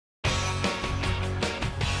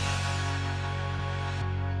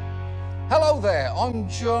Hello there, I'm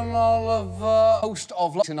John Oliver, host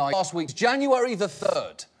of Tonight. Last week's January the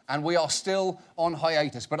 3rd, and we are still on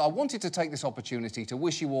hiatus, but I wanted to take this opportunity to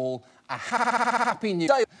wish you all a happy new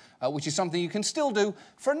day, which is something you can still do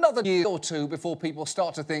for another year or two before people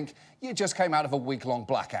start to think you just came out of a week-long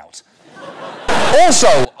blackout.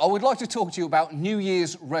 Also, I would like to talk to you about New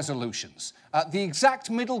Year's resolutions, the exact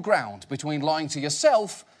middle ground between lying to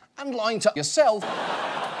yourself and lying to yourself.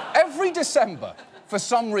 Every December, for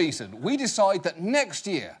some reason, we decide that next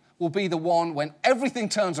year will be the one when everything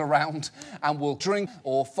turns around and we'll drink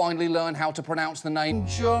or finally learn how to pronounce the name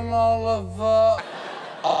John Oliver.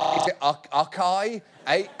 Is it Akai?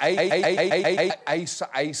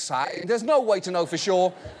 There's no way to know for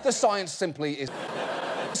sure. The science simply is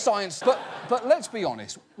science. But let's be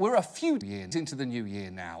honest, we're a few years into the new year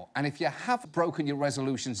now, and if you haven't broken your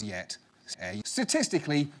resolutions yet,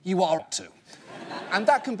 statistically, you are up to. And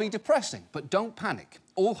that can be depressing, but don't panic.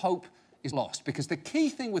 All hope is lost, because the key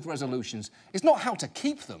thing with resolutions is not how to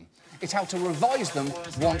keep them, it's how to revise them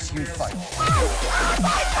once you fail.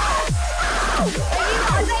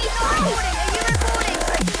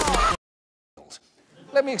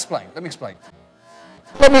 Let me explain. The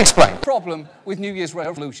problem with New Year's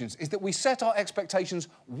resolutions is that we set our expectations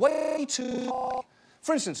way too high.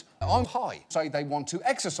 For instance, I'm high, say they want to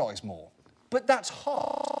exercise more, but that's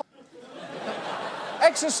hard.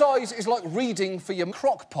 Exercise is like reading for your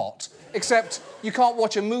crock pot, except you can't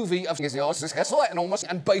watch a movie of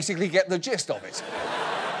and basically get the gist of it.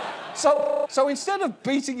 So instead of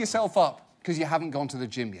beating yourself up because you haven't gone to the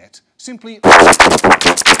gym yet, simply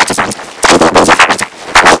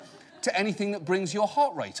to anything that brings your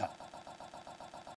heart rate up.